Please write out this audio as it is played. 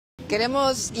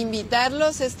Queremos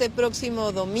invitarlos este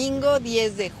próximo domingo,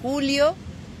 10 de julio,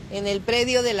 en el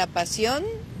predio de la Pasión,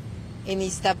 en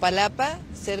Iztapalapa,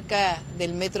 cerca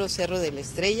del metro Cerro de la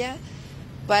Estrella,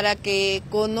 para que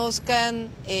conozcan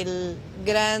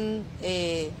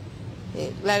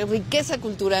la riqueza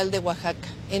cultural de Oaxaca,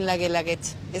 en la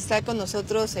Guelaguetza. Está con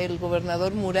nosotros el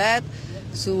gobernador Murat,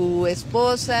 su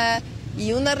esposa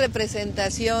y una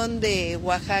representación de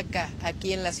Oaxaca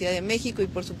aquí en la Ciudad de México y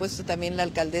por supuesto también la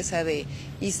alcaldesa de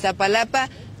Iztapalapa.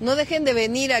 No dejen de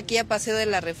venir aquí a Paseo de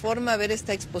la Reforma a ver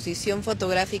esta exposición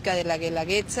fotográfica de la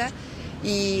Guelaguetza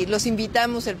y los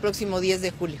invitamos el próximo 10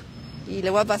 de julio. Y le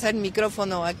voy a pasar el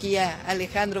micrófono aquí a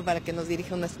Alejandro para que nos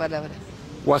dirija unas palabras.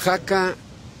 Oaxaca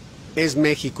es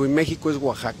México y México es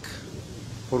Oaxaca,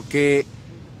 porque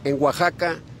en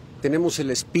Oaxaca tenemos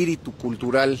el espíritu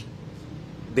cultural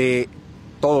de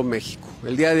todo México.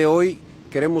 El día de hoy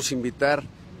queremos invitar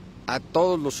a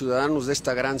todos los ciudadanos de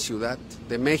esta gran ciudad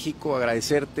de México,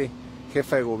 agradecerte,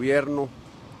 jefa de gobierno,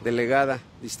 delegada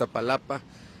de Iztapalapa,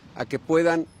 a que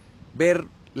puedan ver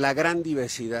la gran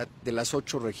diversidad de las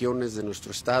 8 regiones de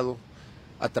nuestro estado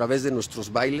a través de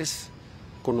nuestros bailes,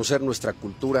 conocer nuestra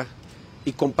cultura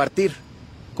y compartir,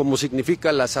 como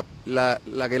significa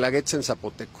la Guelaguetza en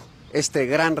zapoteco, este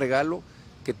gran regalo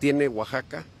que tiene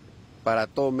Oaxaca para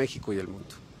todo México y el mundo.